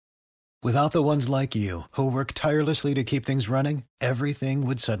Without the ones like you, who work tirelessly to keep things running, everything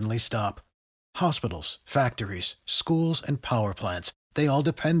would suddenly stop. Hospitals, factories, schools, and power plants, they all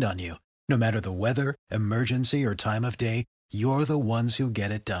depend on you. No matter the weather, emergency, or time of day, you're the ones who get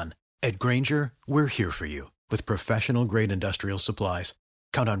it done. At Grainger, we're here for you with professional-grade industrial supplies.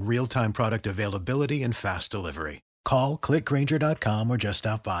 Count on real-time product availability and fast delivery. Call, click Grainger.com, or just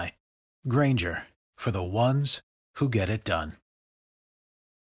stop by. Grainger, for the ones who get it done.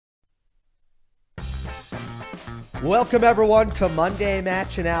 Welcome, everyone, to Monday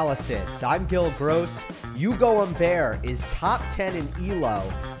Match Analysis. I'm Gill Gross. Ugo Humbert is top 10 in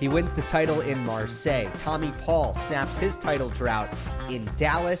ELO. He wins the title in Marseille. Tommy Paul snaps his title drought in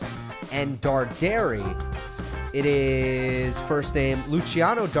Dallas. And Darderi, it is first name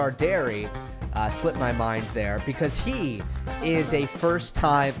Luciano Darderi, slipped my mind there, because he is a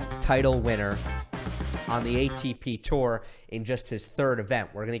first-time title winner on the ATP Tour in just his third event.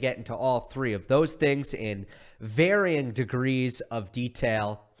 We're going to get into all three of those things in varying degrees of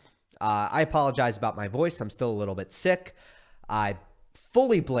detail. I apologize about my voice. I'm still a little bit sick. I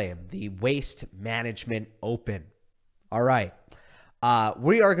fully blame the Waste Management Open. All right.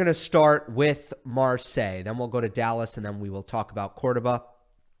 We are going to start with Marseille. Then we'll go to Dallas, and then we will talk about Cordoba.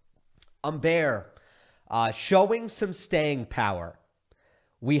 Humbert, showing some staying power.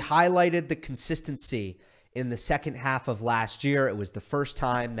 We highlighted the consistency in the second half of last year. It was the first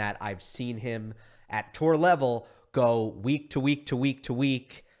time that I've seen him at tour level go week to week to week to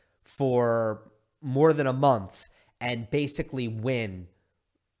week for more than a month and basically win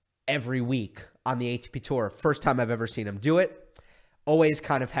every week on the ATP Tour. First time I've ever seen him do it. Always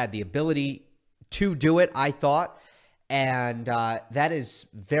kind of had the ability to do it, I thought. And that is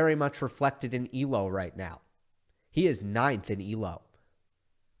very much reflected in ELO right now. He is 9th in ELO,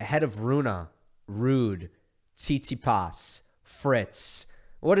 ahead of Runa, Ruud, Tsitsipas, Fritz.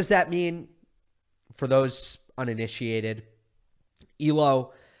 What does that mean for those uninitiated?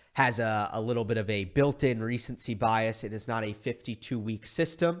 ELO has a little bit of a built-in recency bias. It is not a 52-week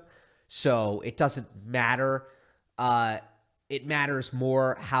system, so it doesn't matter. It matters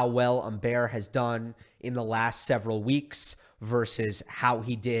more how well Humbert has done in the last several weeks versus how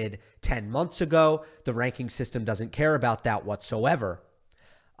he did 10 months ago. The ranking system doesn't care about that whatsoever.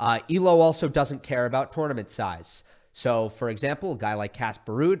 ELO also doesn't care about tournament size. So, for example, a guy like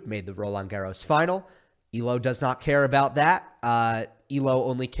Casper Ruud made the Roland Garros final. ELO does not care about that. ELO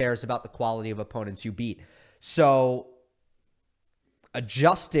only cares about the quality of opponents you beat. So,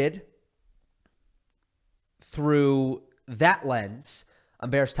 adjusted through that lens,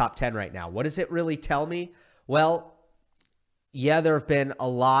 Humbert's top 10 right now. What does it really tell me? Well, yeah, there have been a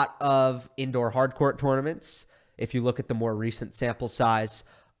lot of indoor hardcourt tournaments. If you look at the more recent sample size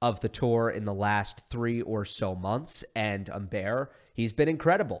of the tour in the last 3 or so months, and Humbert, he's been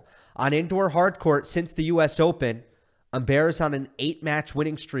incredible. On indoor hardcourt since the U.S. Open, Humbert is on an 8-match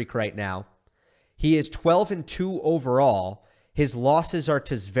winning streak right now. He is 12-2 overall. His losses are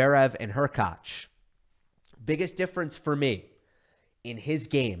to Zverev and Hurkacz. Biggest difference for me in his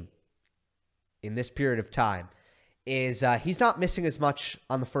game in this period of time is he's not missing as much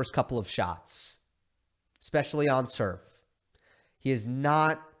on the first couple of shots, especially on serve. He is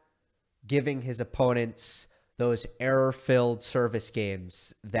not giving his opponents those error-filled service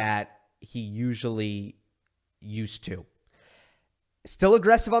games that he usually used to. Still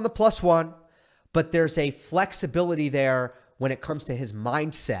aggressive on the +1, but there's a flexibility there when it comes to his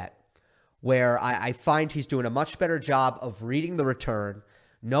mindset, where I find he's doing a much better job of reading the return,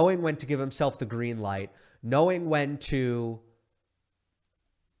 knowing when to give himself the green light, knowing when to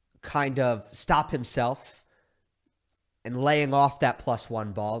kind of stop himself and laying off that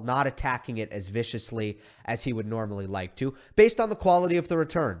 +1 ball, not attacking it as viciously as he would normally like to, based on the quality of the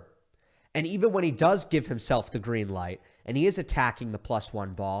return. And even when he does give himself the green light and he is attacking the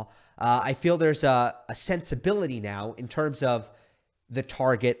 +1 ball, I feel there's a sensibility now in terms of the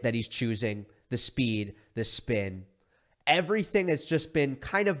target that he's choosing, the speed, the spin. Everything has just been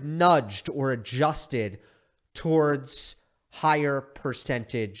kind of nudged or adjusted towards higher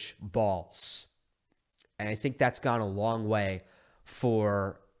percentage balls. And I think that's gone a long way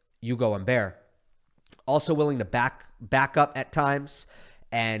for Ugo Humbert. Also willing to back up at times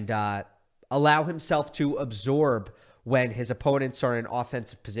and allow himself to absorb when his opponents are in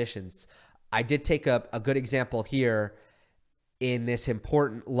offensive positions. I did take a good example here in this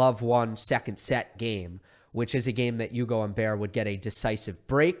important Love 1 second set game, which is a game that Ugo Humbert would get a decisive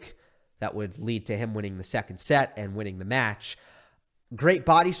break that would lead to him winning the second set and winning the match. Great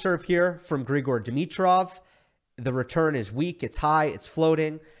body serve here from Grigor Dimitrov. The return is weak, it's high, it's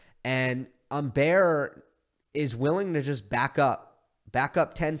floating, and Humbert is willing to just back up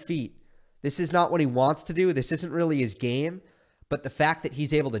 10 feet This is not what he wants to do. This isn't really his game. But the fact that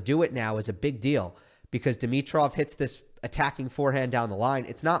he's able to do it now is a big deal because Dimitrov hits this attacking forehand down the line.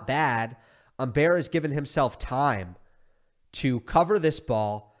 It's not bad. Humbert has given himself time to cover this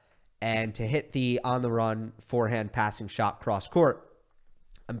ball and to hit the on-the-run forehand passing shot cross-court.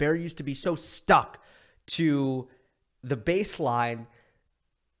 Humbert used to be so stuck to the baseline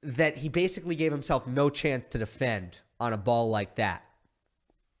that he basically gave himself no chance to defend on a ball like that.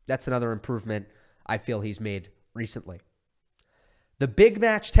 That's another improvement I feel he's made recently. The big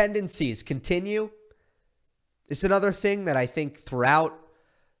match tendencies continue. It's another thing that I think throughout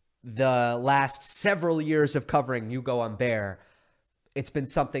the last several years of covering Ugo Humbert, it's been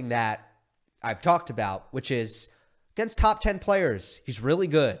something that I've talked about, which is against top 10 players, he's really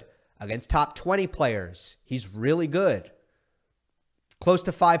good. Against top 20 players, he's really good. Close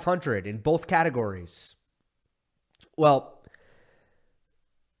to 500 in both categories. Well,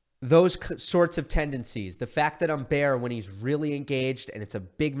 those sorts of tendencies, the fact that Humbert, when he's really engaged and it's a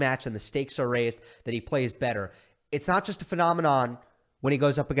big match and the stakes are raised, that he plays better. It's not just a phenomenon when he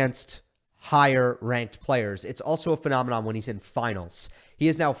goes up against higher ranked players. It's also a phenomenon when he's in finals. He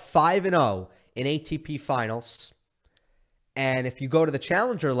is now 5-0 in ATP finals. And if you go to the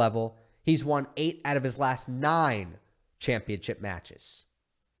challenger level, he's won 8 out of his last 9 championship matches.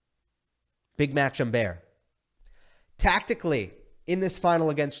 Big match Humbert. Tactically, in this final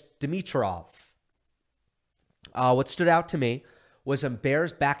against Dimitrov, what stood out to me was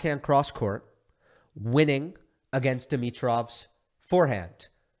Humbert's backhand cross-court winning against Dimitrov's forehand.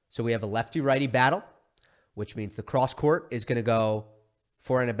 So we have a lefty-righty battle, which means the cross-court is going to go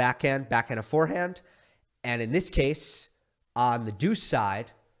forehand and backhand and forehand. And in this case, on the deuce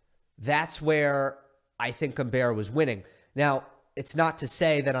side, that's where I think Humbert was winning. Now, it's not to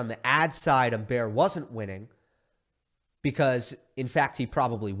say that on the ad side, Humbert wasn't winning, because, in fact, he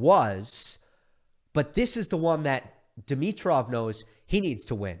probably was. But this is the one that Dimitrov knows he needs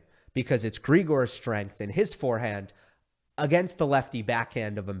to win because it's Grigor's strength in his forehand against the lefty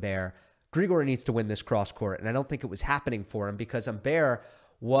backhand of Humbert. Grigor needs to win this cross-court, and I don't think it was happening for him because Humbert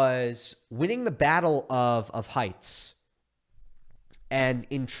was winning the battle of heights. And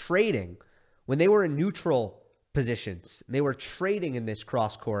in trading, when they were in neutral positions, they were trading in this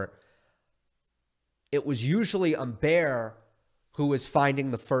cross-court, it was usually Humbert who was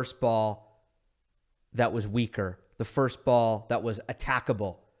finding the first ball that was weaker, the first ball that was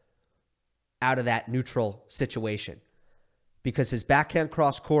attackable out of that neutral situation. Because his backhand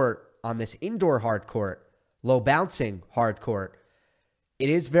cross court on this indoor hard court, low bouncing hard court, it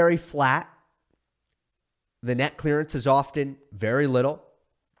is very flat. The net clearance is often very little,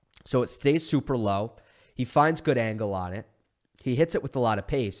 so it stays super low. He finds good angle on it. He hits it with a lot of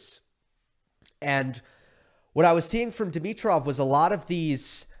pace. And what I was seeing from Dimitrov was a lot of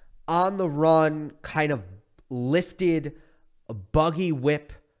these on-the-run kind of lifted buggy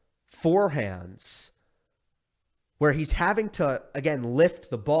whip forehands where he's having to, again,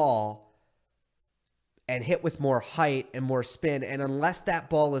 lift the ball and hit with more height and more spin. And unless that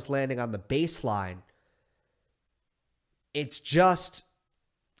ball is landing on the baseline, it's just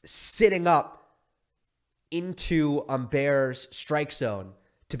sitting up into Humbert's strike zone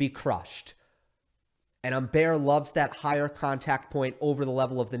to be crushed. And Humbert loves that higher contact point over the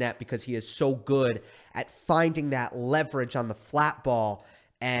level of the net because he is so good at finding that leverage on the flat ball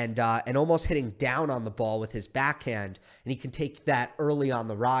and almost hitting down on the ball with his backhand. And he can take that early on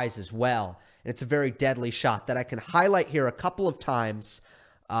the rise as well. And it's a very deadly shot that I can highlight here a couple of times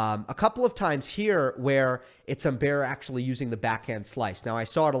here where it's Humbert actually using the backhand slice. Now, I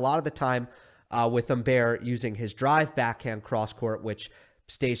saw it a lot of the time with Humbert using his drive backhand cross court, which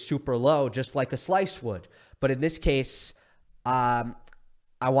stays super low, just like a slice would. But in this case, I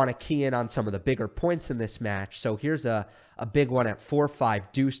want to key in on some of the bigger points in this match. So here's a big one at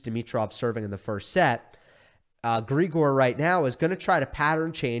 4-5 deuce, Dimitrov serving in the first set. Grigor right now is going to try to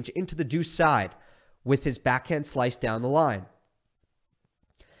pattern change into the deuce side with his backhand slice down the line.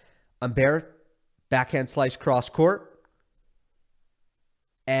 Humbert, backhand slice cross court.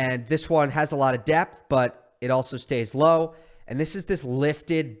 And this one has a lot of depth, but it also stays low. And this is this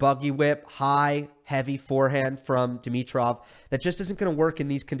lifted buggy whip, high, heavy forehand from Dimitrov that just isn't going to work in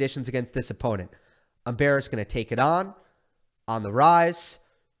these conditions against this opponent. Humbert is going to take it on the rise,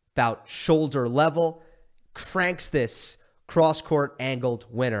 about shoulder level, cranks this cross-court angled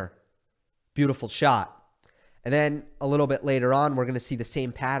winner. Beautiful shot. And then a little bit later on, we're going to see the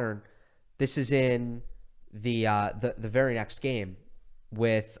same pattern. This is in the very next game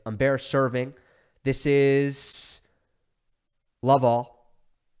with Humbert serving. This is love all,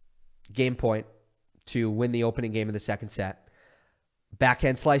 game point to win the opening game of the second set.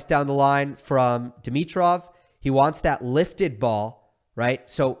 Backhand slice down the line from Dimitrov. He wants that lifted ball, right?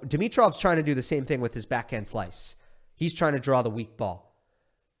 So Dimitrov's trying to do the same thing with his backhand slice. He's trying to draw the weak ball.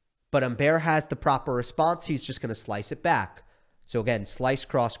 But Humbert has the proper response. He's just going to slice it back. So again, slice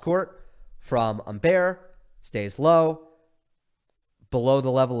cross court from Humbert. Stays low, below the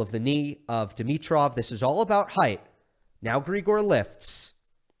level of the knee of Dimitrov. This is all about height. Now Grigor lifts.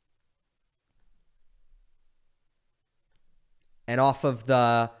 And off of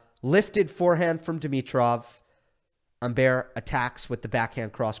the lifted forehand from Dimitrov, Humbert attacks with the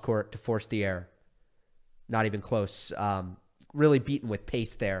backhand cross court to force the error. Not even close. Really beaten with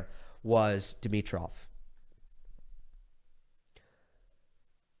pace there was Dimitrov.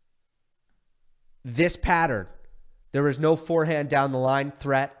 This pattern, there was no forehand down the line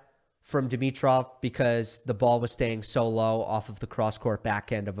threat from Dimitrov because the ball was staying so low off of the cross-court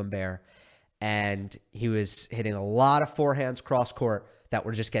backhand of Humbert. And he was hitting a lot of forehands cross-court that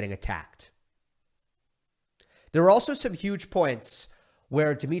were just getting attacked. There were also some huge points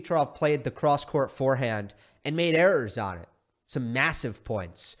where Dimitrov played the cross-court forehand and made errors on it. Some massive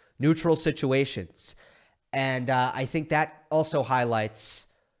points, neutral situations. And I think that also highlights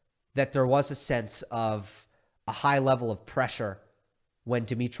that there was a sense of a high level of pressure when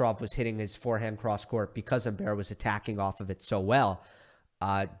Dimitrov was hitting his forehand cross-court because Humbert was attacking off of it so well.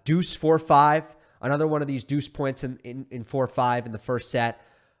 Deuce 4-5, another one of these deuce points in 4-5 in the first set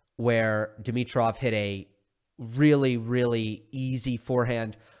where Dimitrov hit a really, really easy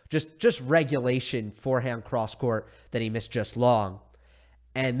forehand, just regulation forehand cross-court that he missed just long.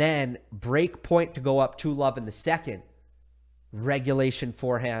 And then break point to go up 2-love in the second. Regulation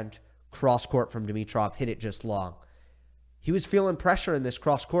forehand, cross-court from Dimitrov, hit it just long. He was feeling pressure in this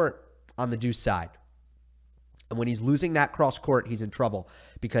cross-court on the deuce side. And when he's losing that cross-court, he's in trouble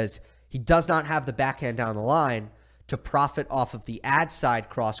because he does not have the backhand down the line to profit off of the ad side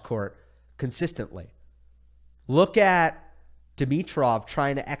cross-court consistently. Look at Dimitrov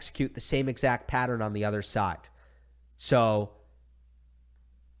trying to execute the same exact pattern on the other side. So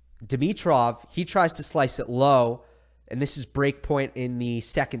Dimitrov, he tries to slice it low, and this is break point in the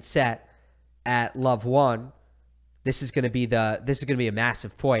second set at love 1. This is going to be a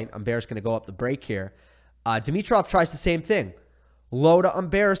massive point. Humbert's going to go up the break here. Dimitrov tries the same thing. Low to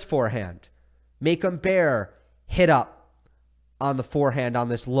Humbert's forehand. Make Humbert hit up on the forehand on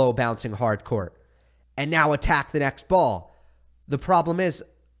this low bouncing hard court. And now attack the next ball. The problem is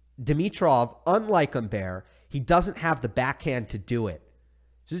Dimitrov, unlike Humbert, he doesn't have the backhand to do it.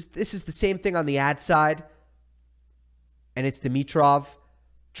 So this is the same thing on the ad side. And it's Dimitrov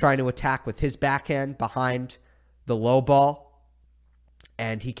trying to attack with his backhand behind the low ball.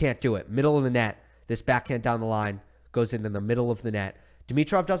 And he can't do it. Middle of the net. This backhand down the line goes into the middle of the net.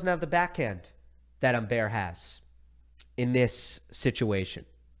 Dimitrov doesn't have the backhand that Humbert has in this situation.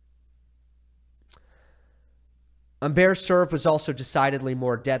 Humbert's serve was also decidedly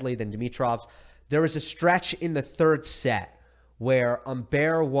more deadly than Dimitrov's. There was a stretch in the third set where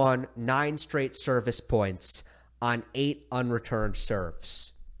Humbert won 9 straight service points on 8 unreturned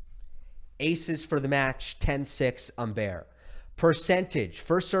serves. Aces for the match, 10-6 Humbert. Percentage,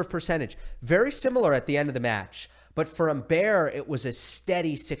 first serve percentage, very similar at the end of the match. But for Humbert, it was a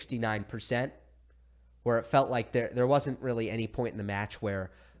steady 69%, where it felt like there wasn't really any point in the match where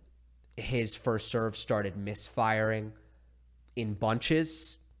his first serve started misfiring in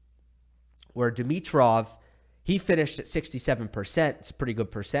bunches. Where Dimitrov, he finished at 67%. It's a pretty good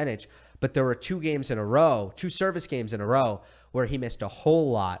percentage. But there were 2 service games in a row, where he missed a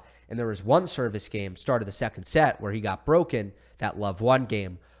whole lot. And there was one service game, start of the second set, where he got broken, that love 1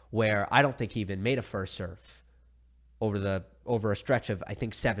 game, where I don't think he even made a first serve over a stretch of, I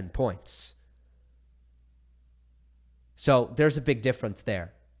think, 7 points. So there's a big difference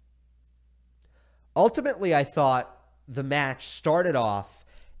there. Ultimately, I thought the match started off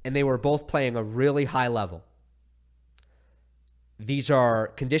and they were both playing a really high level. These are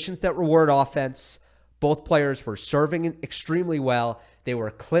conditions that reward offense. Both players were serving extremely well. They were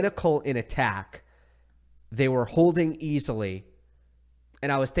clinical in attack. They were holding easily.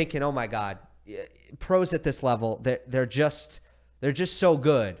 And I was thinking, oh my God, pros at this level, they're just so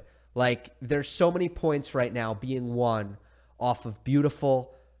good. Like, there's so many points right now being won off of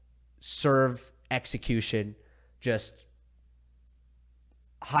beautiful serve execution, just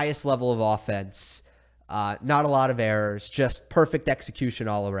highest level of offense, not a lot of errors, just perfect execution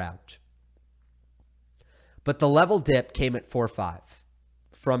all around. But the level dip came at 4-5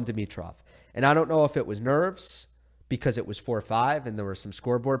 from Dimitrov. And I don't know if it was nerves because it was 4-5 and there was some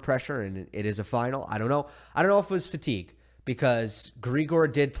scoreboard pressure and it is a final. I don't know. I don't know if it was fatigue because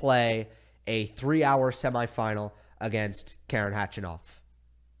Grigor did play a 3-hour semifinal against Karen Khachanov.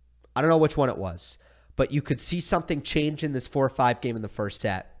 I don't know which one it was, but you could see something change in this 4-5 game in the first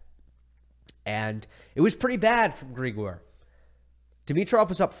set. And it was pretty bad from Grigor. Dimitrov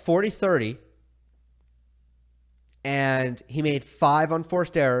was up 40-30, and he made 5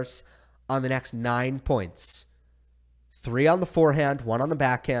 unforced errors on the next 9 points. 3 on the forehand, 1 on the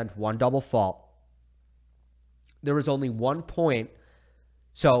backhand, 1 double fault. There was only 1 point.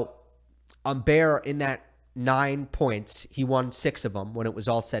 So Humbert, in that 9 points, he won 6 of them when it was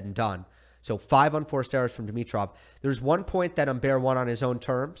all said and done. So 5 unforced errors from Dimitrov. There's 1 point that Humbert won on his own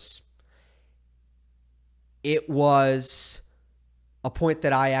terms. It was a point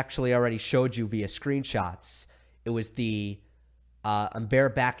that I actually already showed you via screenshots. It was the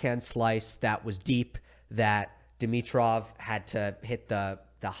Humbert backhand slice that was deep that Dimitrov had to hit the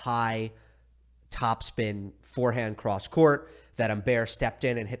high topspin forehand cross court that Humbert stepped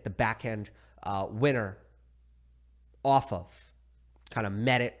in and hit the backhand winner off of. Kind of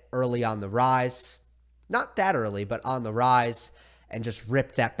met it early on the rise. Not that early, but on the rise, and just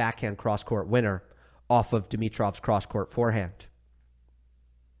ripped that backhand cross court winner off of Dimitrov's cross court forehand.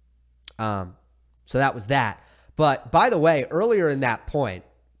 So that was that. But by the way, earlier in that point,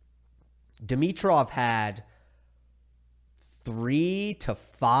 Dimitrov had 3 to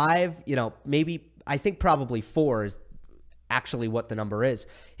 5, maybe, I think probably 4 is actually what the number is.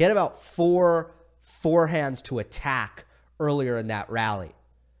 He had about 4 forehands to attack earlier in that rally.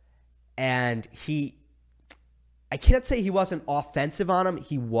 And I can't say he wasn't offensive on him.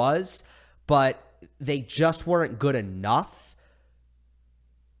 He was, but they just weren't good enough.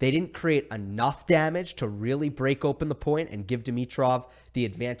 They didn't create enough damage to really break open the point and give Dimitrov the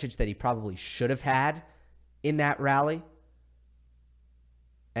advantage that he probably should have had in that rally.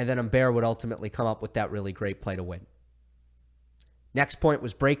 And then Humbert would ultimately come up with that really great play to win. Next point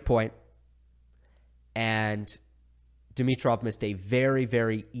was break point. And Dimitrov missed a very,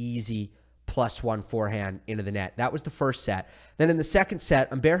 very easy +1 forehand into the net. That was the first set. Then in the second set,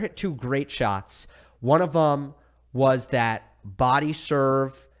 Humbert hit 2 great shots. One of them was that body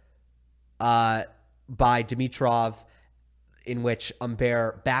serve by Dimitrov, in which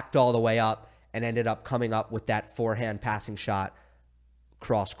Humbert backed all the way up and ended up coming up with that forehand passing shot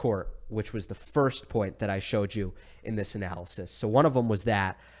cross court, which was the first point that I showed you in this analysis. So one of them was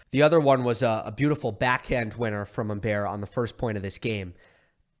that. The other one was a beautiful backhand winner from Humbert on the first point of this game.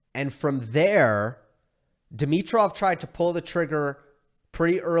 And from there, Dimitrov tried to pull the trigger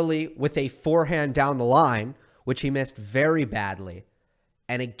pretty early with a forehand down the line, which he missed very badly.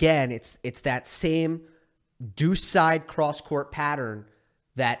 And again, it's that same deuce side cross-court pattern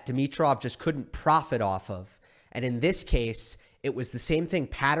that Dimitrov just couldn't profit off of. And in this case, it was the same thing,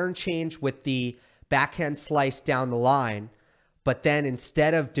 pattern change with the backhand slice down the line. But then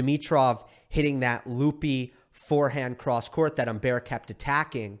instead of Dimitrov hitting that loopy forehand cross-court that Humbert kept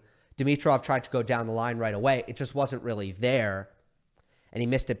attacking, Dimitrov tried to go down the line right away. It just wasn't really there, and he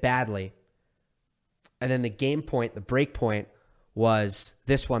missed it badly. And then the game point, the break point, was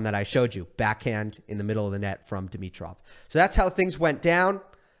this one that I showed you, backhand in the middle of the net from Dimitrov. So that's how things went down.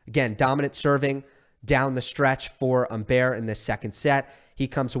 Again, dominant serving down the stretch for Humbert in this second set. He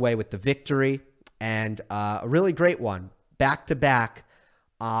comes away with the victory, and a really great one, back-to-back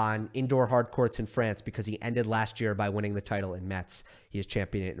on indoor hard courts in France, because he ended last year by winning the title in Metz. He is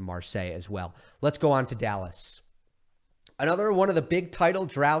champion in Marseille as well. Let's go on to Dallas. Another one of the big title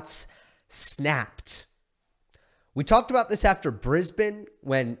droughts snapped. We talked about this after Brisbane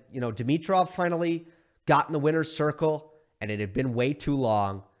when, Dimitrov finally got in the winner's circle, and it had been way too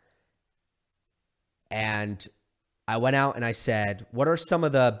long. And I went out and I said, what are some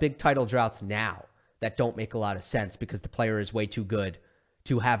of the big title droughts now that don't make a lot of sense because the player is way too good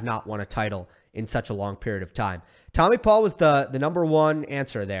to have not won a title in such a long period of time? Tommy Paul was the number one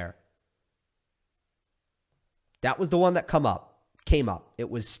answer there. That was the one that came up. It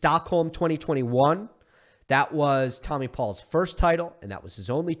was Stockholm 2021. That was Tommy Paul's first title, and that was his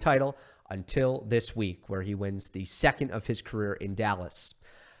only title until this week, where he wins the second of his career in Dallas.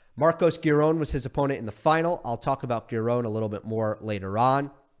 Marcos Giron was his opponent in the final. I'll talk about Giron a little bit more later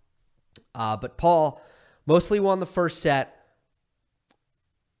on. But Paul mostly won the first set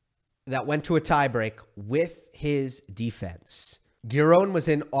that went to a tiebreak with his defense. Giron was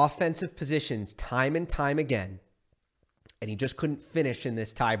in offensive positions time and time again, and he just couldn't finish in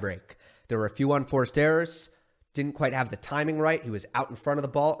this tiebreak. There were a few unforced errors, didn't quite have the timing right. He was out in front of the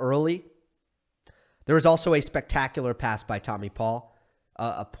ball early. There was also a spectacular pass by Tommy Paul,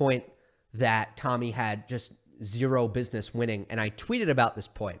 a point that Tommy had just zero business winning, and I tweeted about this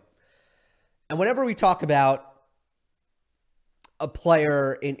point. And whenever we talk about a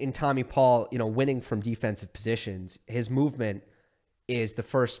player in Tommy Paul, winning from defensive positions, his movement is the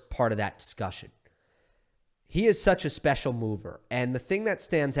first part of that discussion. He is such a special mover. And the thing that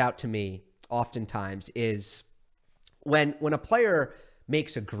stands out to me oftentimes is when a player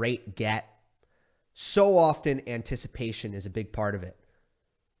makes a great get, so often anticipation is a big part of it.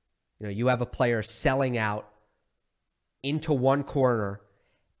 You have a player selling out into one corner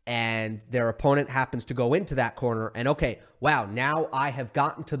and their opponent happens to go into that corner and, okay, wow, now I have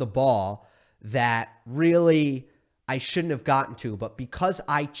gotten to the ball that really I shouldn't have gotten to, but because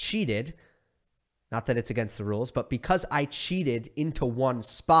I cheated, not that it's against the rules, but because I cheated into one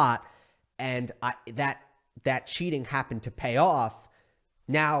spot and that cheating happened to pay off,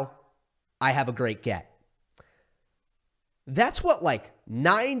 now I have a great get. That's what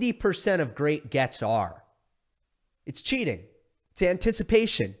 90% of great gets are. It's cheating. It's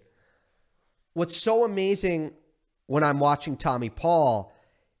anticipation. What's so amazing when I'm watching Tommy Paul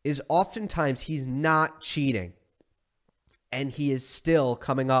is oftentimes he's not cheating. And he is still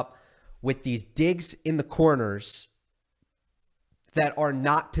coming up with these digs in the corners that are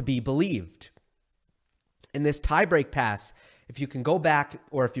not to be believed. In this tiebreak pass, if you can go back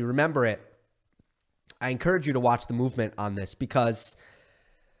or if you remember it, I encourage you to watch the movement on this because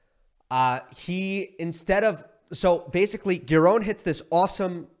so basically Giron hits this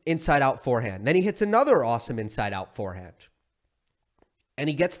awesome inside-out forehand. Then he hits another awesome inside-out forehand. And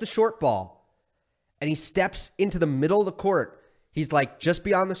he gets the short ball. And he steps into the middle of the court. He's just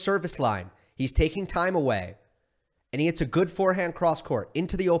beyond the service line. He's taking time away. And he hits a good forehand cross court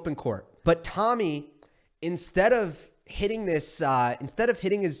into the open court. But Tommy, instead of hitting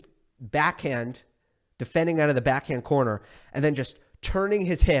his backhand, defending out of the backhand corner, and then just turning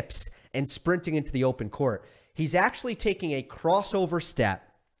his hips and sprinting into the open court, he's actually taking a crossover step,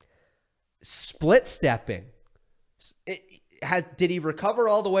 split stepping. Did he recover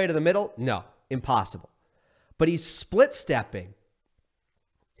all the way to the middle? No, impossible. But he's split stepping,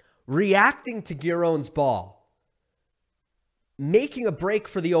 reacting to Giron's ball, making a break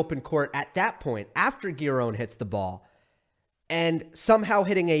for the open court at that point after Giron hits the ball, and somehow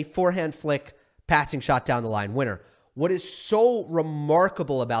hitting a forehand flick passing shot down the line winner. What is so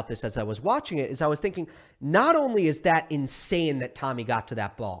remarkable about this as I was watching it is I was thinking, not only is that insane that Tommy got to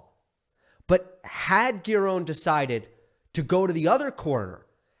that ball, but had Giron decided to go to the other corner,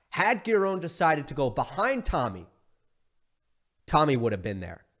 had Giron decided to go behind Tommy, Tommy would have been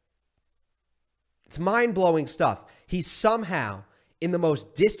there. It's mind-blowing stuff. He's somehow in the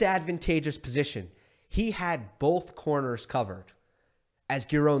most disadvantageous position. He had both corners covered as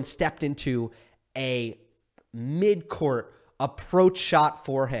Giron stepped into a mid-court approach shot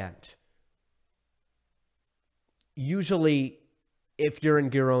forehand. Usually, if you're in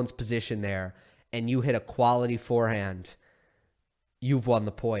Giron's position there and you hit a quality forehand, you've won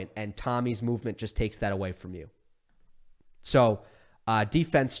the point, and Tommy's movement just takes that away from you. So,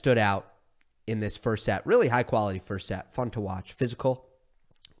 defense stood out in this first set. Really high-quality first set. Fun to watch. Physical.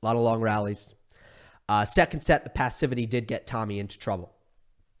 A lot of long rallies. Second set, the passivity did get Tommy into trouble.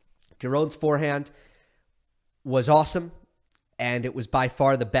 Giron's forehand was awesome, and it was by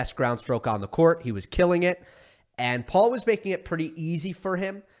far the best ground stroke on the court. He was killing it, and Paul was making it pretty easy for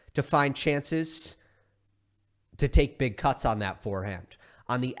him to find chances to take big cuts on that forehand.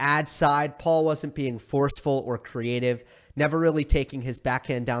 On the ad side, Paul wasn't being forceful or creative, never really taking his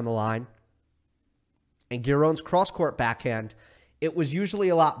backhand down the line. And Giron's cross-court backhand, it was usually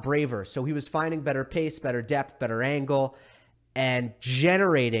a lot braver, so he was finding better pace, better depth, better angle, and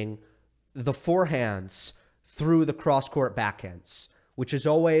generating the forehands through the cross-court backhands, which is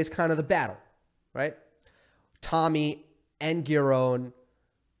always kind of the battle, right? Tommy and Giron,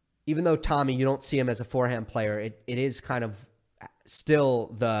 even though Tommy, you don't see him as a forehand player, it is kind of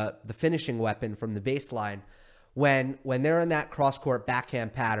still the finishing weapon from the baseline. When they're in that cross-court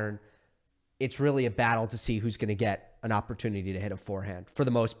backhand pattern, it's really a battle to see who's going to get an opportunity to hit a forehand for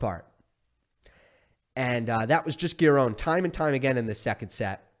the most part. And that was just Giron time and time again in the second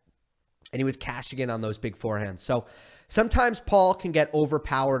set. And he was cashing in on those big forehands. So sometimes Paul can get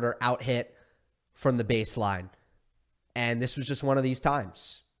overpowered or out-hit from the baseline. And this was just one of these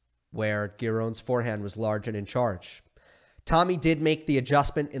times where Giron's forehand was large and in charge. Tommy did make the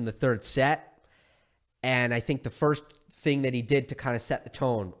adjustment in the third set. And I think the first thing that he did to kind of set the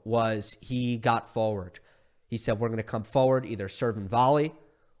tone was he got forward. He said, we're going to come forward, either serve and volley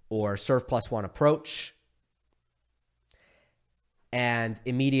or serve +1 approach. And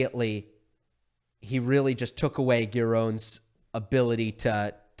immediately, he really just took away Giron's ability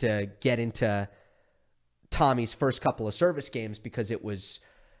to get into Tommy's first couple of service games because it was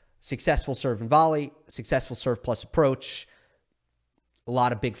successful serve and volley, successful serve plus approach, A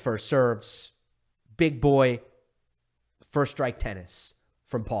lot of big first serves, big boy, first strike tennis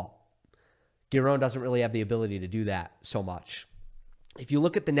from Paul. Giron doesn't really have the ability to do that so much. If you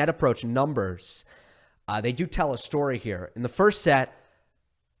look at the net approach numbers, they do tell a story here. In the first set,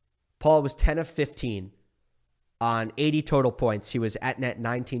 Paul was 10 of 15 on 80 total points. He was at net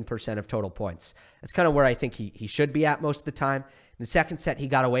 19% of total points. That's kind of where I think he should be at most of the time. In the second set, he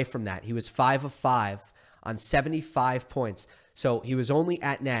got away from that. He was 5 of 5 on 75 points. So he was only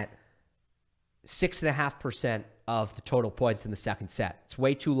at net 6.5% of the total points in the second set. It's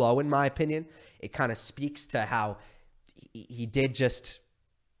way too low in my opinion. It kind of speaks to how he did just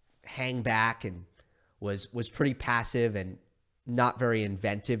hang back and was pretty passive and not very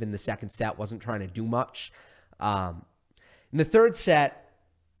inventive in the second set, wasn't trying to do much. In the third set,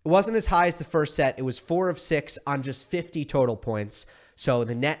 it wasn't as high as the first set. It was 4 of 6 on just 50 total points. So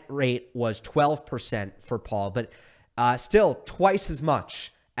the net rate was 12% for Paul, but still twice as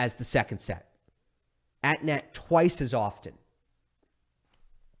much as the second set. At net twice as often.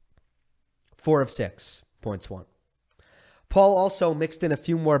 4 of 6, points won. Paul also mixed in a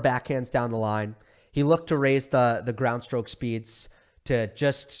few more backhands down the line. He looked to raise the ground stroke speeds to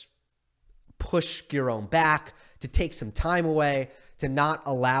just push Giron back, to take some time away, to not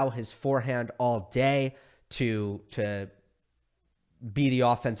allow his forehand all day to be the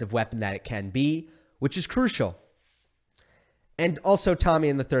offensive weapon that it can be, which is crucial. And also Tommy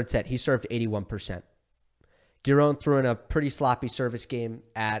in the third set, he served 81%. Giron threw in a pretty sloppy service game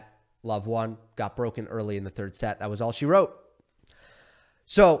at Love 1, got broken early in the third set. That was all she wrote.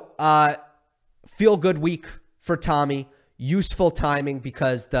 So, feel good week for Tommy. Useful timing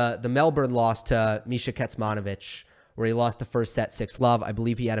because the Melbourne loss to Misha Kecmanovic, where he lost the first set 6-love. I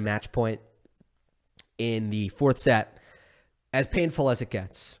believe he had a match point in the fourth set. As painful as it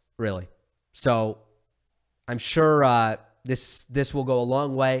gets, really. So, I'm sure this will go a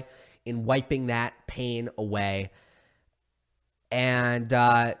long way in wiping that pain away. And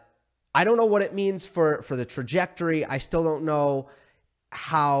I don't know what it means for the trajectory. I still don't know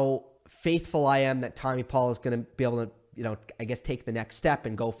how faithful I am that Tommy Paul is going to be able to, I guess take the next step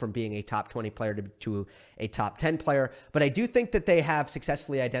and go from being a top 20 player to a top 10 player. But I do think that they have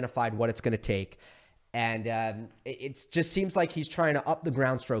successfully identified what it's going to take. And it just seems like he's trying to up the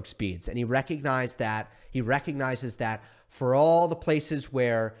ground stroke speeds. And he recognizes that for all the places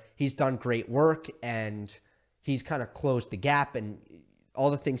where he's done great work and he's kind of closed the gap and all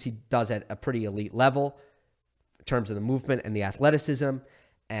the things he does at a pretty elite level in terms of the movement and the athleticism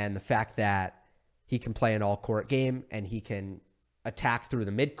and the fact that he can play an all-court game and he can attack through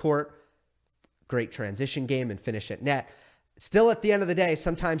the midcourt, great transition game, and finish at net. Still, at the end of the day,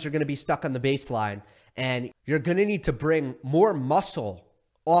 sometimes you're going to be stuck on the baseline and you're going to need to bring more muscle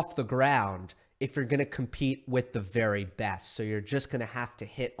off the ground if you're going to compete with the very best. So you're just going to have to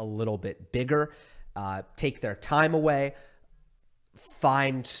hit a little bit bigger, take their time away,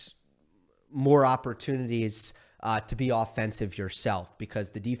 find more opportunities to be offensive yourself, because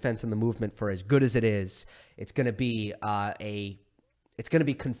the defense and the movement, for as good as it is, it's going to be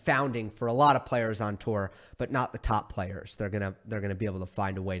confounding for a lot of players on tour, but not the top players. They're going to be able to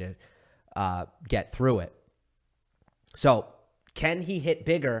find a way to get through it. So, can he hit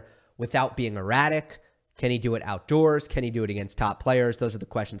bigger without being erratic? Can he do it outdoors? Can he do it against top players? Those are the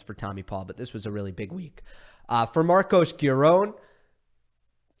questions for Tommy Paul, but this was a really big week. For Marcos Giron,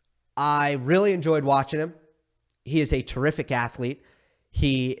 I really enjoyed watching him. He is a terrific athlete.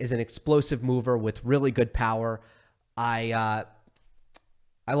 He is an explosive mover with really good power. I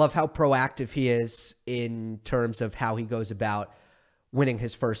love how proactive he is in terms of how he goes about winning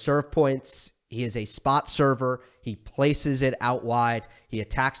his first serve points. He is a spot server. He places it out wide. He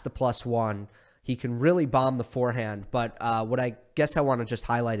attacks the +1. He can really bomb the forehand. But what I guess I want to just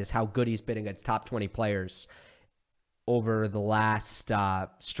highlight is how good he's been against top 20 players over the last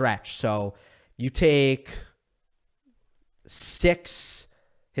stretch. So you take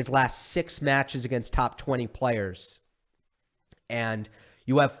his last 6 matches against top 20 players, and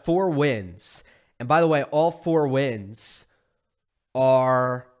you have 4 wins. And by the way, all 4 wins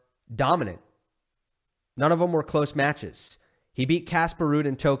are dominant. None of them were close matches. He beat Casper Ruud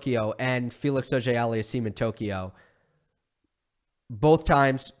in Tokyo and Felix Auger-Aliassime in Tokyo. Both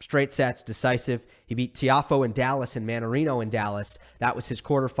times, straight sets, decisive. He beat Tiafoe in Dallas and Manarino in Dallas. That was his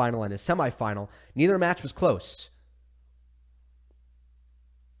quarterfinal and his semifinal. Neither match was close.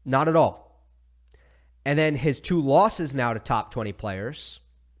 Not at all. And then his 2 losses now to top 20 players.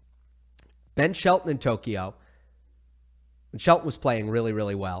 Ben Shelton in Tokyo. And Shelton was playing really,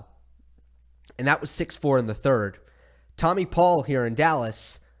 really well. And that was 6-4 in the third. Tommy Paul here in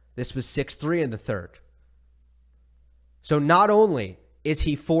Dallas, this was 6-3 in the third. So not only is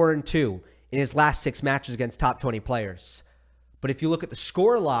he 4-2 in his last 6 matches against top 20 players. But if you look at the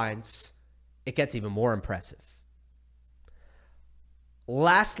score lines, it gets even more impressive.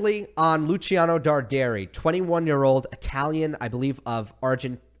 Lastly, on Luciano Darderi, 21-year-old Italian, I believe of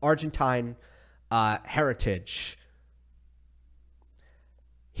Argentine heritage.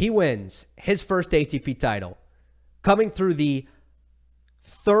 He wins his first ATP title, coming through the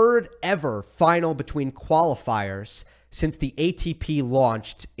third ever final between qualifiers since the ATP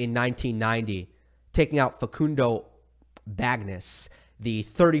launched in 1990, taking out Facundo Bagnis, the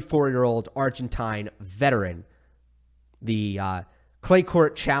 34-year-old Argentine veteran, the clay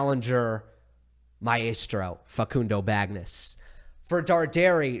court challenger maestro, Facundo Bagnis. For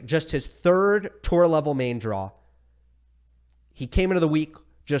Darderi, just his third tour-level main draw. He came into the week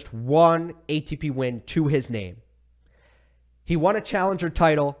just one ATP win to his name. He won a challenger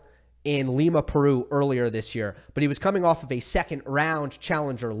title in Lima, Peru earlier this year, but he was coming off of a second-round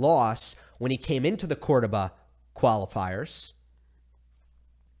challenger loss when he came into the Cordoba qualifiers,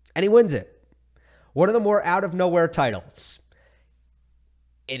 and he wins it. One of the more out-of-nowhere titles.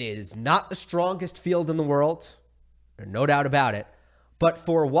 It is not the strongest field in the world, there's no doubt about it, but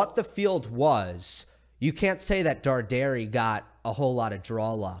for what the field was, you can't say that Darderi got a whole lot of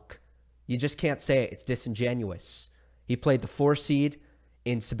draw luck. You just can't say it. It's disingenuous. He played the 4 seed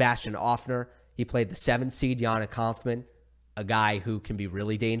in Sebastian Offner. He played the 7 seed, Yannick Hanfmann, a guy who can be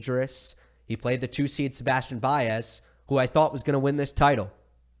really dangerous. He played the 2 seed, Sebastian Baez, who I thought was going to win this title,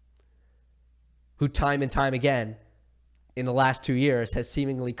 who time and time again in the last 2 years has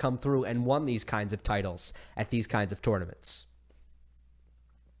seemingly come through and won these kinds of titles at these kinds of tournaments.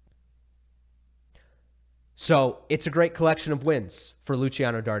 So it's a great collection of wins for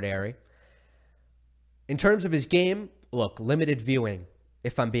Luciano Darderi. In terms of his game, look, limited viewing,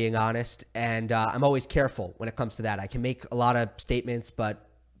 if I'm being honest, and I'm always careful when it comes to that. I can make a lot of statements, but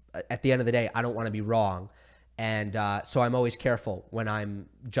at the end of the day, I don't want to be wrong. And so I'm always careful when I'm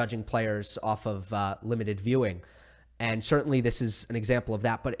judging players off of limited viewing. And certainly this is an example of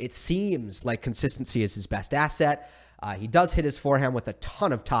that, but it seems like consistency is his best asset. He does hit his forehand with a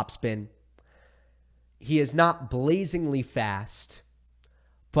ton of topspin. He is not blazingly fast,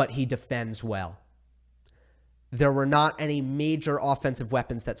 but he defends well. There were not any major offensive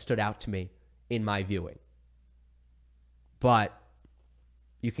weapons that stood out to me in my viewing. But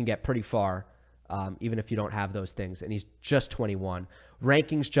you can get pretty far, even if you don't have those things. And he's just 21.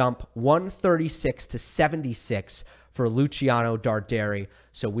 Rankings jump 136 to 76 for Luciano Darderi.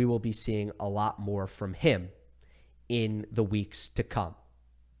 So we will be seeing a lot more from him in the weeks to come.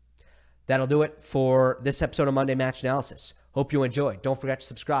 That'll do it for this episode of Monday Match Analysis. Hope you enjoyed. Don't forget to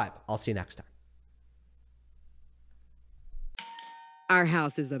subscribe. I'll see you next time. Our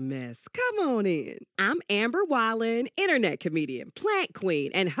house is a mess. Come on in. I'm Amber Wallen, internet comedian, plant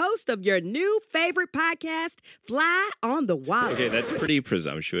queen, and host of your new favorite podcast, Fly on the Wallen. Okay, that's pretty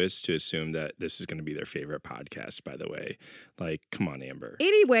presumptuous to assume that this is going to be their favorite podcast, by the way. Like, come on, Amber.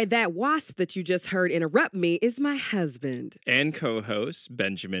 Anyway, that wasp that you just heard interrupt me is my husband. And co-host,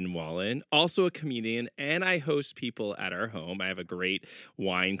 Benjamin Wallen, also a comedian, and I host people at our home. I have a great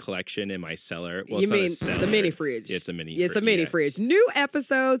wine collection in my cellar. Well, you it's mean not a cellar. the mini fridge? It's a mini fridge. It's a mini fridge. New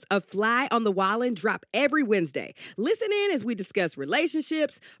episodes of Fly on the Wallen drop every Wednesday. Listen in as we discuss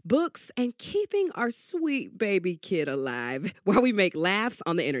relationships, books, and keeping our sweet baby kid alive while we make laughs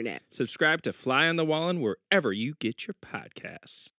on the internet. Subscribe to Fly on the Wallen wherever you get your podcasts.